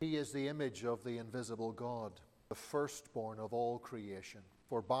He is the image of the invisible God, the firstborn of all creation.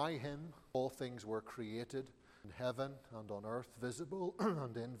 For by him all things were created, in heaven and on earth, visible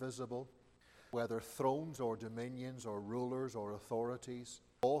and invisible, whether thrones or dominions or rulers or authorities.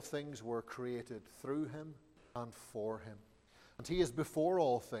 All things were created through him and for him. And he is before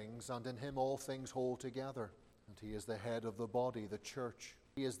all things, and in him all things hold together. And he is the head of the body, the church.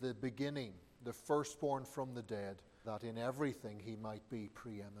 He is the beginning, the firstborn from the dead, that in everything he might be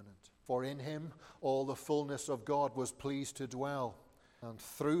preeminent. For in him all the fullness of God was pleased to dwell, and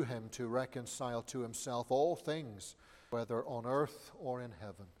through him to reconcile to himself all things, whether on earth or in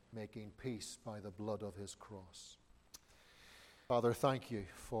heaven, making peace by the blood of his cross. Father, thank you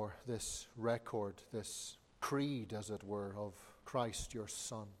for this record, this creed, as it were, of Christ, your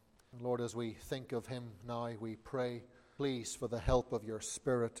Son. And Lord, as we think of him now, we pray, please, for the help of your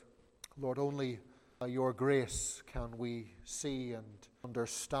Spirit. Lord, only by your grace can we see and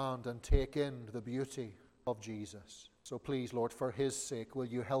understand and take in the beauty of Jesus. So please, Lord, for his sake, will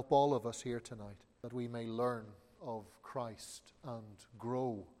you help all of us here tonight, that we may learn of Christ and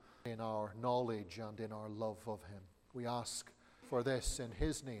grow in our knowledge and in our love of him. We ask for this in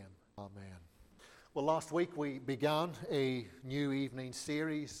his name. Amen. Well, last week we began a new evening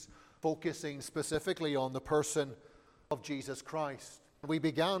series focusing specifically on the person of Jesus Christ. We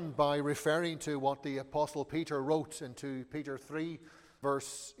began by referring to what the Apostle Peter wrote in 2 Peter 3,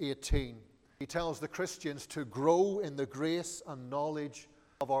 verse 18. He tells the Christians to grow in the grace and knowledge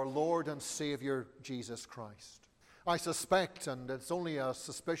of our Lord and Savior Jesus Christ. I suspect, and it's only a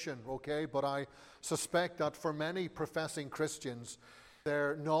suspicion, okay, but I suspect that for many professing Christians,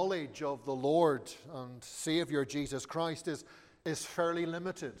 their knowledge of the Lord and Savior Jesus Christ is fairly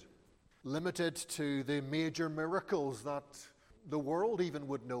limited. Limited to the major miracles that the world even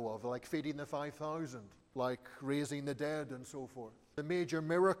would know of, like feeding the 5,000, like raising the dead and so forth. The major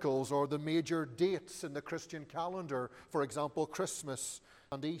miracles or the major dates in the Christian calendar, for example, Christmas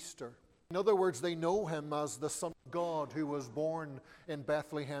and Easter. In other words, they know him as the Son of God who was born in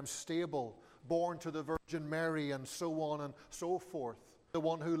Bethlehem's stable, born to the Virgin Mary and so on and so forth. The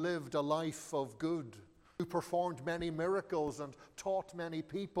one who lived a life of good, who performed many miracles and taught many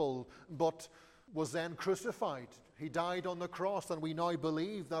people, but was then crucified. He died on the cross, and we now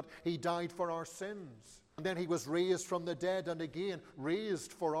believe that he died for our sins. And then he was raised from the dead and again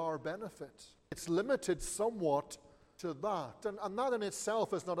raised for our benefit. It's limited somewhat to that. And that in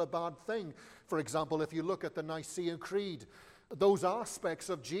itself is not a bad thing. For example, if you look at the Nicene Creed, those aspects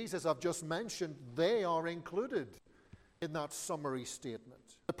of Jesus I've just mentioned, they are included in that summary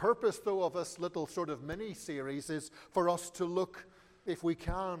statement. The purpose, though, of this little sort of mini-series is for us to look, if we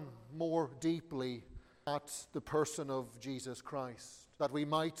can, more deeply at the person of Jesus Christ, that we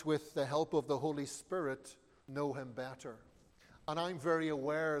might, with the help of the Holy Spirit, know him better. And I'm very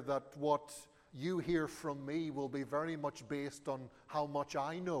aware that what you hear from me will be very much based on how much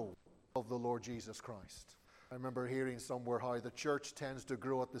I know of the Lord Jesus Christ. I remember hearing somewhere how the church tends to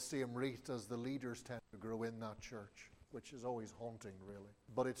grow at the same rate as the leaders tend to grow in that church, which is always haunting, really.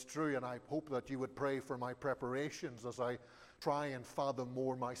 But it's true, and I hope that you would pray for my preparations as I try and fathom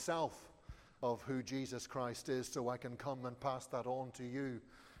more myself of who Jesus Christ is, so I can come and pass that on to you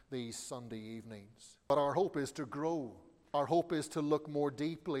these Sunday evenings. But our hope is to grow. Our hope is to look more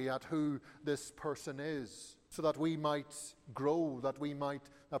deeply at who this person is, so that we might grow, that we might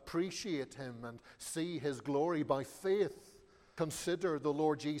appreciate him and see his glory by faith. Consider the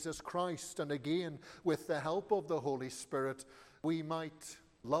Lord Jesus Christ, and again, with the help of the Holy Spirit, we might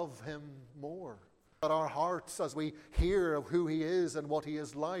love him more. That our hearts, as we hear of who he is and what he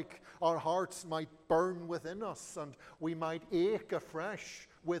is like, our hearts might burn within us, and we might ache afresh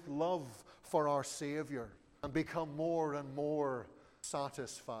with love for our Savior and become more and more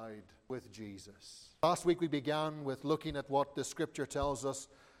satisfied with Jesus. Last week we began with looking at what the Scripture tells us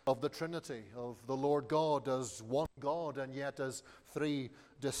of the Trinity, of the Lord God as one God and yet as three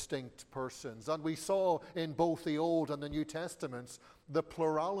distinct persons. And we saw in both the Old and the New Testaments the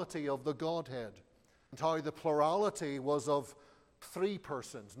plurality of the Godhead, and how the plurality was of three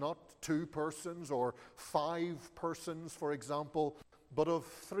persons, not two persons or five persons, for example, but of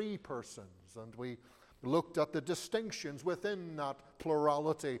three persons. And we looked at the distinctions within that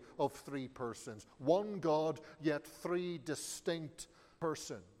plurality of three persons. One God, yet three distinct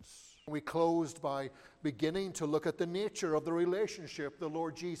persons. We closed by beginning to look at the nature of the relationship the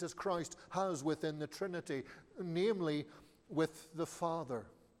Lord Jesus Christ has within the Trinity, namely with the Father.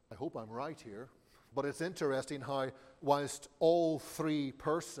 I hope I'm right here. But it's interesting how, whilst all three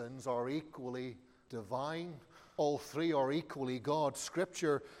persons are equally divine, all three are equally God,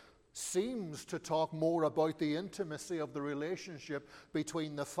 Scripture seems to talk more about the intimacy of the relationship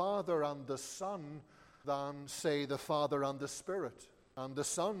between the Father and the Son than, say, the Father and the Spirit, and the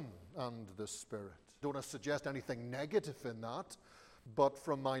Son and the Spirit. I don't want to suggest anything negative in that, but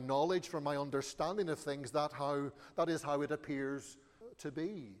from my knowledge, from my understanding of things, that is how it appears to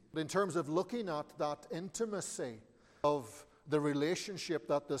be. But in terms of looking at that intimacy of the relationship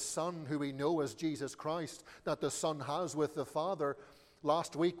that the Son, who we know as Jesus Christ, that the Son has with the Father,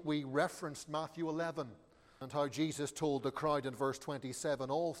 last week we referenced Matthew 11 and how Jesus told the crowd in verse 27,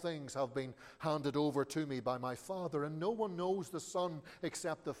 all things have been handed over to me by my Father, and no one knows the Son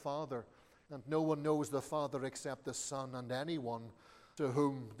except the Father, and no one knows the Father except the Son, and anyone to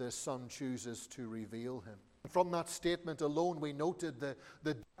whom the Son chooses to reveal him. From that statement alone, we noted the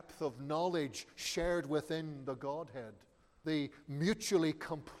depth of knowledge shared within the Godhead, the mutually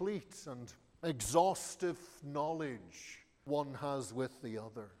complete and exhaustive knowledge one has with the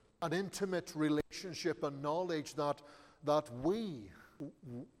other. An intimate relationship and knowledge that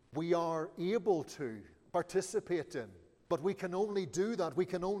we are able to participate in. But we can only do that, we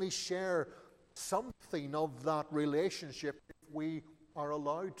can only share something of that relationship if we are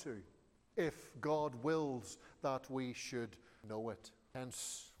allowed to, if God wills that we should know it.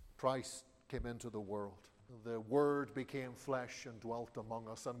 Hence, Christ came into the world. The Word became flesh and dwelt among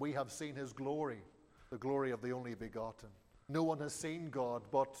us, and we have seen his glory, the glory of the only begotten. No one has seen God,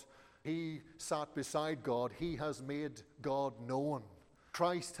 but he sat beside God. He has made God known.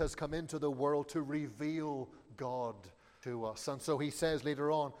 Christ has come into the world to reveal God to us. And so he says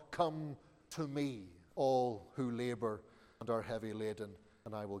later on, come to me, all who labor and are heavy laden,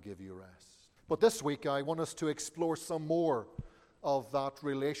 and I will give you rest. But this week I want us to explore some more of that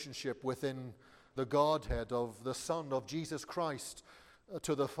relationship within the Godhead of the Son, of Jesus Christ,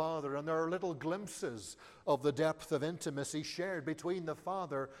 to the Father. And there are little glimpses of the depth of intimacy shared between the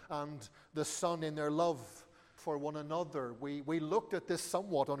Father and the Son in their love for one another. We looked at this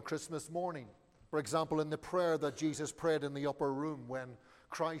somewhat on Christmas morning. For example, in the prayer that Jesus prayed in the upper room when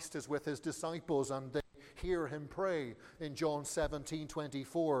Christ is with his disciples and they hear him pray in John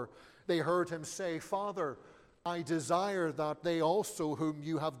 17:24. They heard him say, Father, I desire that they also whom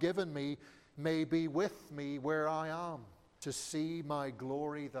you have given me may be with me where I am, to see my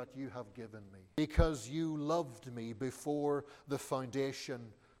glory that you have given me, because you loved me before the foundation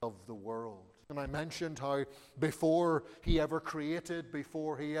of the world. And I mentioned how before he ever created,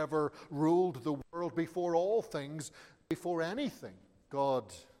 before he ever ruled the world, before all things, before anything,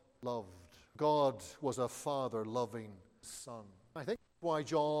 God loved. God was a father-loving Son. I think that's why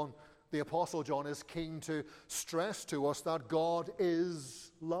John, the Apostle John, is keen to stress to us that God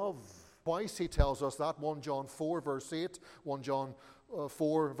is love. Twice he tells us that, 1 John 4 verse 8, 1 John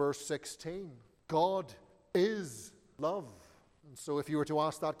 4 verse 16. God is love. And so if you were to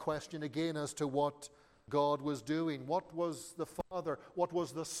ask that question again as to what God was doing, what was the Father, what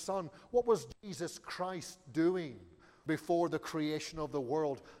was the Son, what was Jesus Christ doing before the creation of the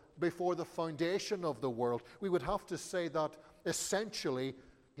world, before the foundation of the world, we would have to say that essentially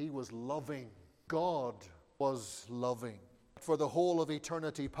he was loving. God was loving. For the whole of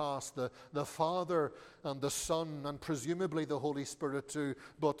eternity past, the Father and the Son, and presumably the Holy Spirit too,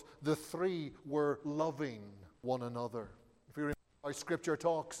 but the three were loving one another. If you remember how Scripture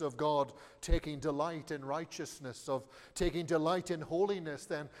talks of God taking delight in righteousness, of taking delight in holiness,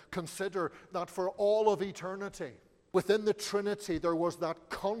 then consider that for all of eternity, within the Trinity, there was that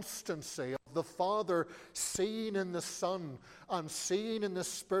constancy of the Father seeing in the Son and seeing in the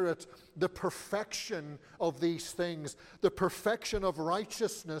Spirit the perfection of these things, the perfection of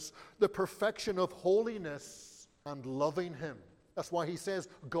righteousness, the perfection of holiness, and loving him. That's why he says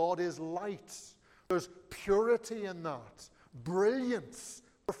God is light. There's purity in that, brilliance,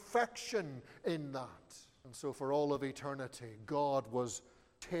 perfection in that. And so for all of eternity, God was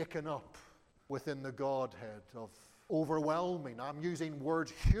taken up within the Godhead of overwhelming. I'm using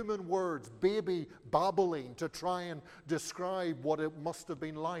words, human words, baby babbling, to try and describe what it must have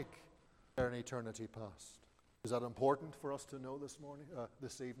been like there in eternity past. Is that important for us to know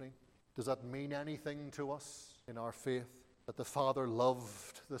this evening? Does that mean anything to us in our faith, that the Father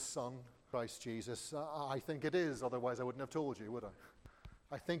loved the Son, Christ Jesus? I think it is, otherwise I wouldn't have told you, would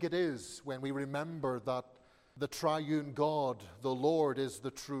I? I think it is when we remember that the triune God, the Lord, is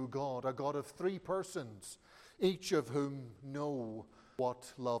the true God, a God of three persons, each of whom know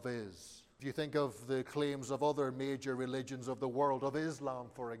what love is. If you think of the claims of other major religions of the world, of Islam,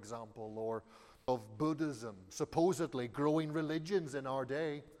 for example, or of Buddhism, supposedly growing religions in our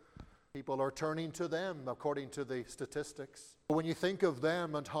day, people are turning to them, according to the statistics. When you think of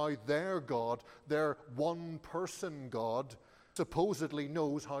them and how their God, their one-person God, supposedly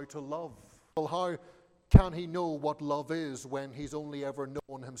knows how to love. Well, how can he know what love is when he's only ever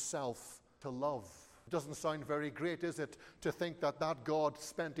known himself to love? It doesn't sound very great, is it, to think that that God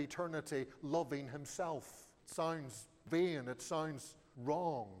spent eternity loving himself? It sounds vain. It sounds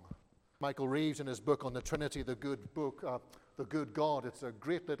wrong. Michael Reeves, in his book on the Trinity, The Good God, it's a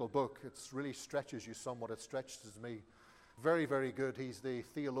great little book. It really stretches you somewhat. It stretches me. Very, very good. He's the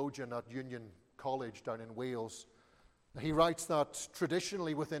theologian at Union College down in Wales. He writes that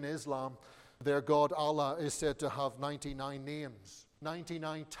traditionally within Islam, their God Allah is said to have 99 names,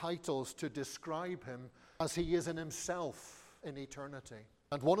 99 titles to describe him as he is in himself in eternity.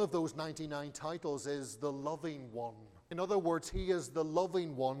 And one of those 99 titles is the loving one. In other words, he is the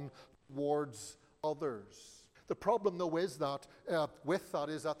loving one towards others. The problem, though, is that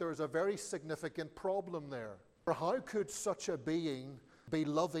there is a very significant problem there. For how could such a being be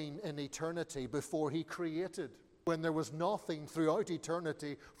loving in eternity before he created, when there was nothing throughout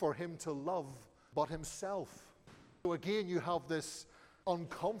eternity for him to love but himself? So again, you have this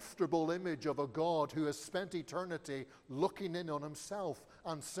uncomfortable image of a God who has spent eternity looking in on himself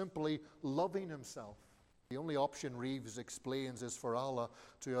and simply loving himself. The only option, Reeves explains, is for Allah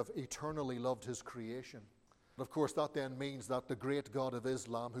to have eternally loved his creation. Of course, that then means that the great God of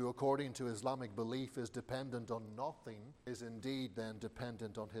Islam, who according to Islamic belief is dependent on nothing, is indeed then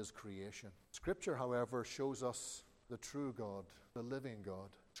dependent on his creation. Scripture, however, shows us the true God, the living God.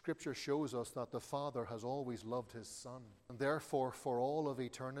 Scripture shows us that the Father has always loved his Son. And therefore, for all of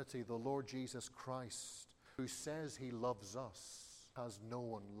eternity, the Lord Jesus Christ, who says he loves us, has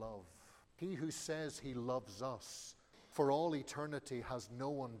known love. He who says he loves us for all eternity has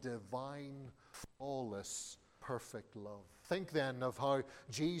known divine, flawless, perfect love. Think then of how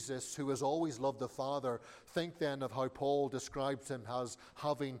Jesus, who has always loved the Father, think then of how Paul describes him as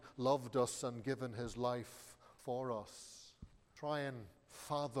having loved us and given his life for us. Try and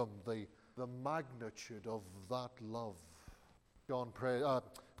fathom the magnitude of that love.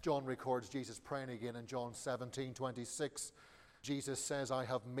 John records Jesus praying again in John 17:26. Jesus says, I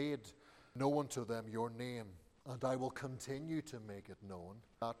have made known to them your name, and I will continue to make it known,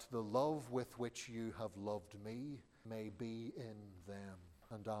 that the love with which you have loved me may be in them,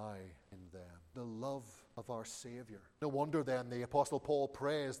 and I in them. The love of our Savior. No wonder then the Apostle Paul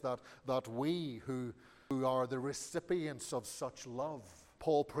prays that we who are the recipients of such love,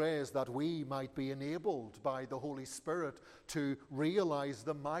 Paul prays that we might be enabled by the Holy Spirit to realize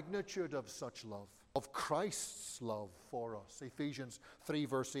the magnitude of such love, of Christ's love for us. Ephesians 3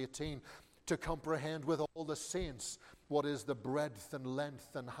 verse 18, to comprehend with all the saints what is the breadth and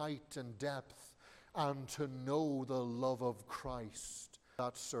length and height and depth, and to know the love of Christ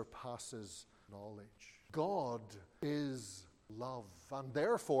that surpasses knowledge. God is love, and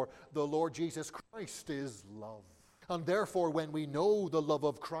therefore the Lord Jesus Christ is love. And therefore, when we know the love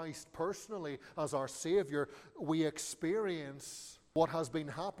of Christ personally as our Savior, we experience what has been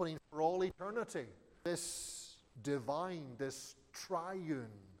happening for all eternity. This divine, this triune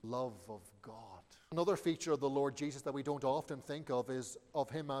love of God. Another feature of the Lord Jesus that we don't often think of is of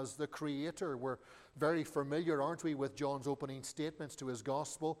him as the Creator. We're very familiar, aren't we, with John's opening statements to his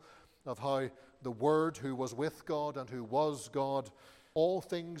gospel of how the Word who was with God and who was God, all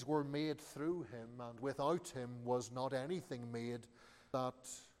things were made through him, and without him was not anything made that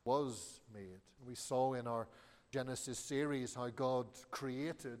was made. We saw in our Genesis series how God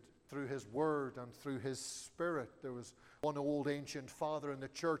created through his Word and through his Spirit. There was one old ancient father in the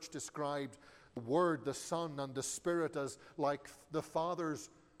church described the Word, the Son, and the Spirit as like the Father's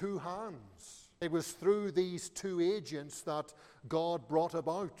two hands. It was through these two agents that God brought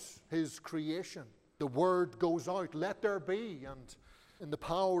about his creation. The Word goes out, let there be, and in the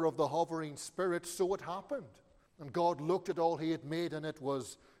power of the hovering Spirit, so it happened. And God looked at all he had made, and it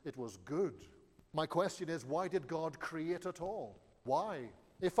was good. My question is, why did God create at all? Why?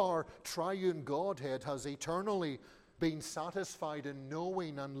 If our triune Godhead has eternally been satisfied in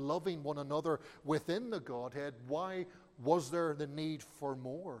knowing and loving one another within the Godhead, why was there the need for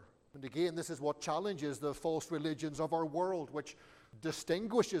more? And again, this is what challenges the false religions of our world, which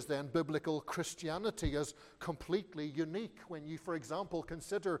distinguishes then biblical Christianity as completely unique. When you, for example,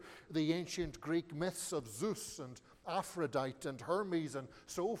 consider the ancient Greek myths of Zeus and Aphrodite and Hermes and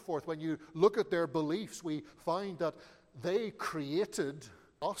so forth, when you look at their beliefs, we find that they created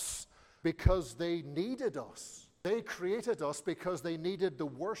us because they needed us. They created us because they needed the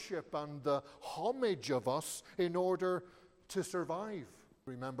worship and the homage of us in order to survive.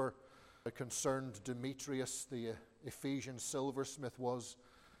 Remember how concerned Demetrius, the Ephesian silversmith, was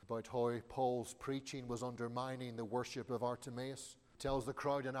about how Paul's preaching was undermining the worship of Artemis. He tells the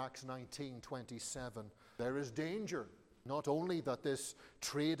crowd in Acts 19:27, there is danger Not only that this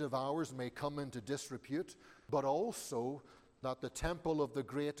trade of ours may come into disrepute, but also that the temple of the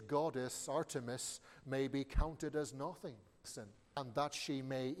great goddess Artemis may be counted as nothing, and that she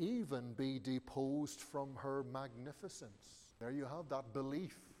may even be deposed from her magnificence. There you have that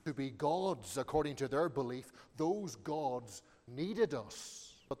belief. To be gods, according to their belief, those gods needed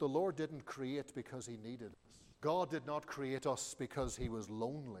us. But the Lord didn't create because he needed us. God did not create us because he was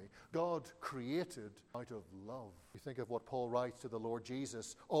lonely. God created out of love. You think of what Paul writes to the Lord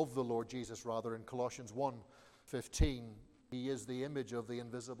Jesus, of the Lord Jesus rather, in Colossians 1:15. He is the image of the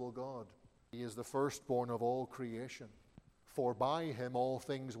invisible God. He is the firstborn of all creation. For by him all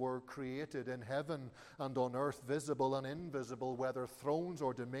things were created in heaven and on earth, visible and invisible, whether thrones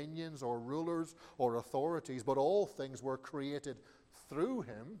or dominions or rulers or authorities, but all things were created through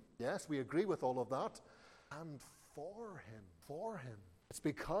him. Yes, we agree with all of that. And for him. For him. It's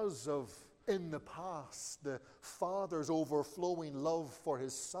because of, in the past, the Father's overflowing love for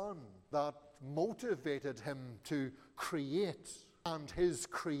his Son that motivated him to create. And his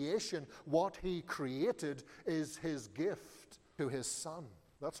creation, what he created, is his gift to his Son.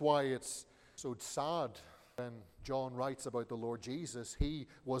 That's why it's so sad when John writes about the Lord Jesus. He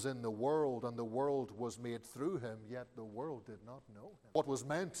was in the world, and the world was made through him, yet the world did not know him. What was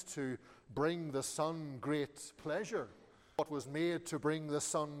meant to bring the Son great pleasure, what was made to bring the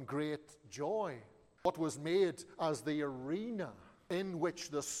Son great joy, what was made as the arena in which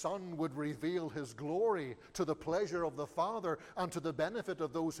the Son would reveal his glory to the pleasure of the Father and to the benefit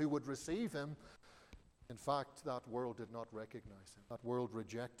of those who would receive him. In fact, that world did not recognize him. That world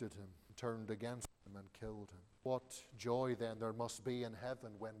rejected him, turned against him, and killed him. What joy then there must be in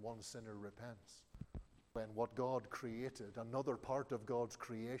heaven when one sinner repents. When what God created, another part of God's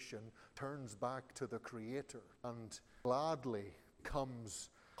creation, turns back to the Creator and gladly comes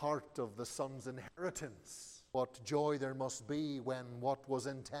part of the Son's inheritance. What joy there must be when what was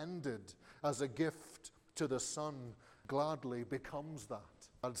intended as a gift to the Son gladly becomes that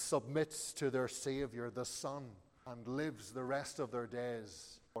and submits to their Savior, the Son, and lives the rest of their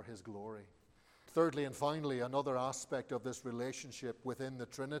days for his glory. Thirdly and finally, another aspect of this relationship within the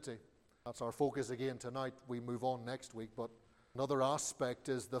Trinity. That's our focus again tonight. We move on next week, but another aspect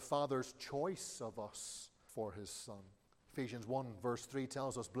is the Father's choice of us for his Son. Ephesians 1 verse 3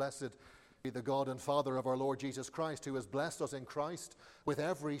 tells us, "Blessed be the God and Father of our Lord Jesus Christ, who has blessed us in Christ with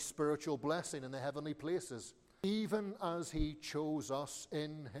every spiritual blessing in the heavenly places, even as he chose us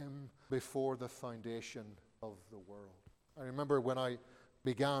in him before the foundation of the world." I remember when I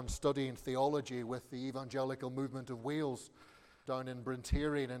began studying theology with the Evangelical Movement of Wales down in Bryn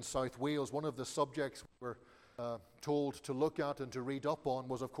Terrain in South Wales, one of the subjects we were told to look at and to read up on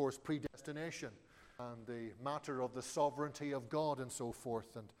was, of course, predestination and the matter of the sovereignty of God and so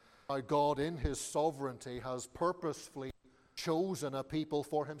forth, and how God in his sovereignty has purposefully chosen a people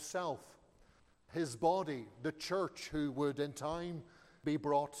for himself, his body, the church, who would in time be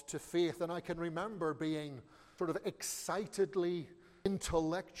brought to faith. And I can remember being sort of excitedly,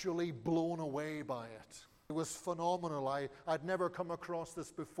 intellectually blown away by it. It was phenomenal. I'd never come across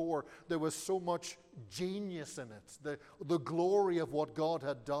this before. There was so much genius in it, the glory of what God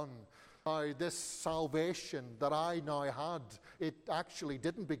had done. This salvation that I now had, it actually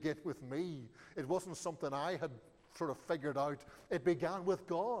didn't begin with me. It wasn't something I had sort of figured out. It began with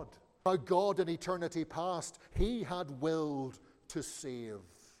God. How God in eternity past, he had willed to save,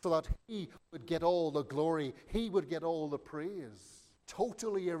 so that he would get all the glory, he would get all the praise,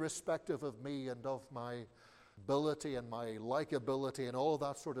 totally irrespective of me and of my ability and my likability and all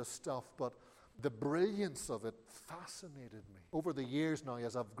that sort of stuff. But the brilliance of it fascinated me. Over the years now,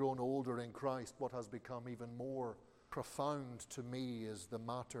 as I've grown older in Christ, what has become even more profound to me is the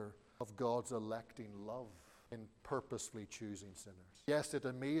matter of God's electing love in purposefully choosing sinners. Yes, it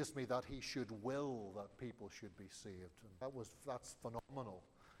amazed me that he should will that people should be saved. And that's phenomenal.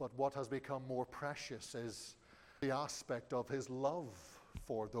 But what has become more precious is the aspect of his love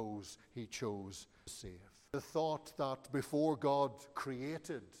for those he chose to save. The thought that before God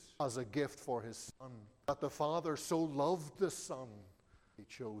created as a gift for his Son, that the Father so loved the Son, he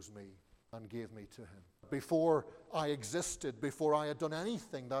chose me and gave me to him. Before I existed, before I had done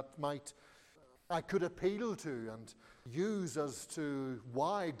anything that I could appeal to and use as to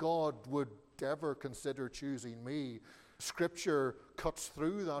why God would ever consider choosing me, Scripture cuts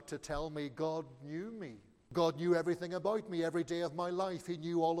through that to tell me God knew me. God knew everything about me every day of my life. He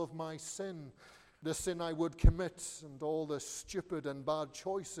knew all of my sin, the sin I would commit, and all the stupid and bad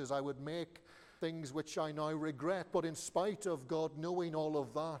choices I would make, things which I now regret. But in spite of God knowing all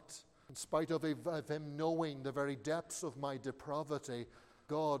of that, in spite of him knowing the very depths of my depravity,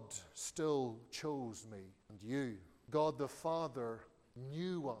 God still chose me and you. God the Father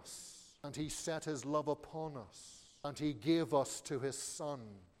knew us, and he set his love upon us, and he gave us to his Son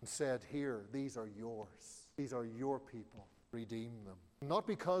and said, here, these are yours. These are your people. Redeem them. Not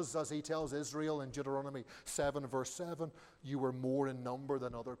because, as he tells Israel in Deuteronomy 7 verse 7, you were more in number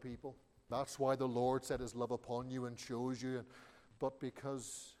than other people. That's why the Lord set his love upon you and chose you, but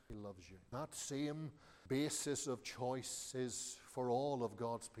because he loves you. That same basis of choice is for all of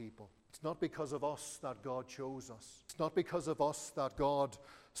God's people. It's not because of us that God chose us. It's not because of us that God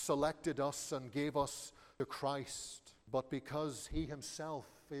selected us and gave us to Christ, but because he himself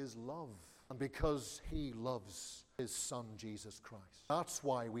is love, and because he loves his Son, Jesus Christ. That's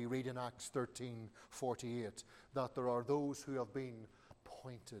why we read in Acts 13:48 that there are those who have been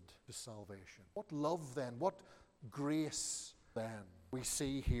appointed to salvation. What love then? What grace then we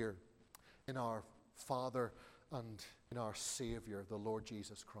see here in our Father and in our Savior, the Lord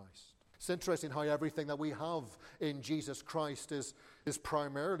Jesus Christ. It's interesting how everything that we have in Jesus Christ is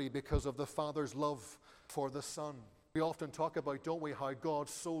primarily because of the Father's love for the Son. We often talk about, don't we, how God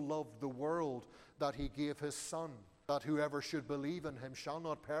so loved the world that he gave his Son, that whoever should believe in him shall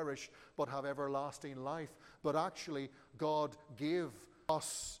not perish but have everlasting life. But actually, God gave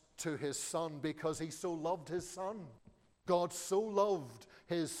us to his Son because he so loved his Son. God so loved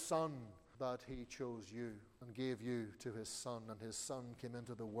his Son that he chose you and gave you to his Son, and his Son came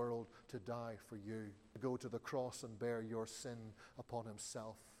into the world to die for you, to go to the cross and bear your sin upon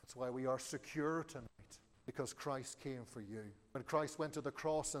himself. That's why we are secure tonight, because Christ came for you. When Christ went to the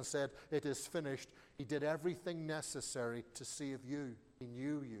cross and said, it is finished, he did everything necessary to save you. He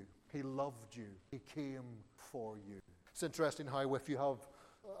knew you. He loved you. He came for you. It's interesting how if you have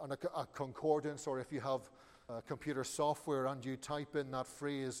a concordance, or if you have computer software and you type in that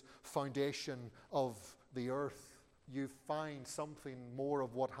phrase, foundation of the earth, you find something more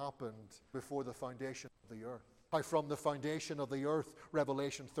of what happened before the foundation of the earth. How from the foundation of the earth,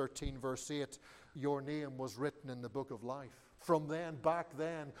 Revelation 13 verse 8, your name was written in the book of life. From then, back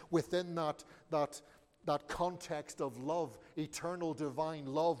then, within that context of love, eternal divine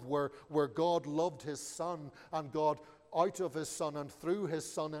love, where God loved his Son, and God out of his Son and through his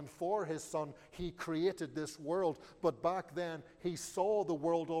Son and for his Son, he created this world. But back then, he saw the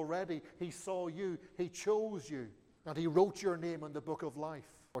world already. He saw you. He chose you. And he wrote your name in the book of life.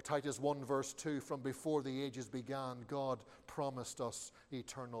 Or Titus 1 verse 2, from before the ages began, God promised us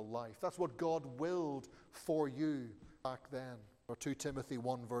eternal life. That's what God willed for you back then. Or 2 Timothy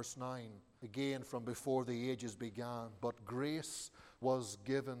 1 verse 9, again, from before the ages began, but grace was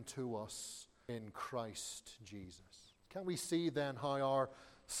given to us in Christ Jesus. Can we see then how our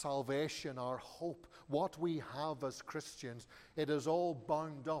salvation, our hope, what we have as Christians, it is all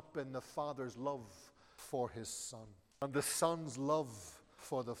bound up in the Father's love for his Son and the Son's love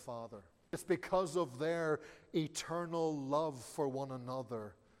for the Father. It's because of their eternal love for one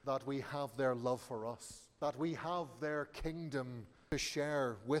another that we have their love for us, that we have their kingdom to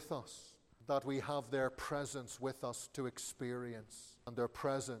share with us, that we have their presence with us to experience, and their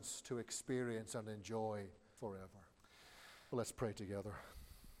presence to experience and enjoy forever. Well, let's pray together.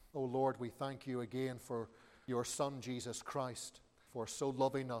 Oh Lord, we thank you again for your Son, Jesus Christ, for so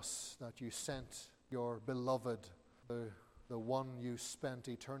loving us that you sent your beloved, the one you spent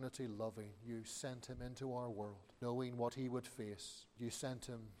eternity loving. You sent him into our world, knowing what he would face. You sent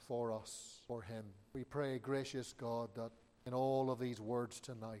him for us, for him. We pray, gracious God, that in all of these words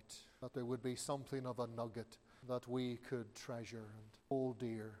tonight, that there would be something of a nugget that we could treasure and hold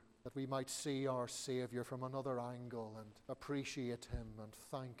dear, that we might see our Savior from another angle and appreciate him and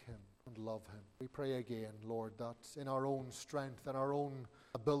thank him and love him. We pray again, Lord, that in our own strength and our own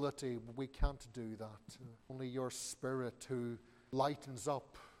ability, we can't do that. Only your Spirit, who lightens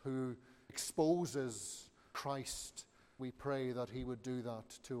up, who exposes Christ, we pray that he would do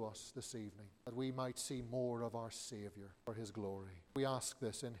that to us this evening, that we might see more of our Savior for his glory. We ask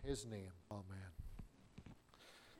this in his name. Amen.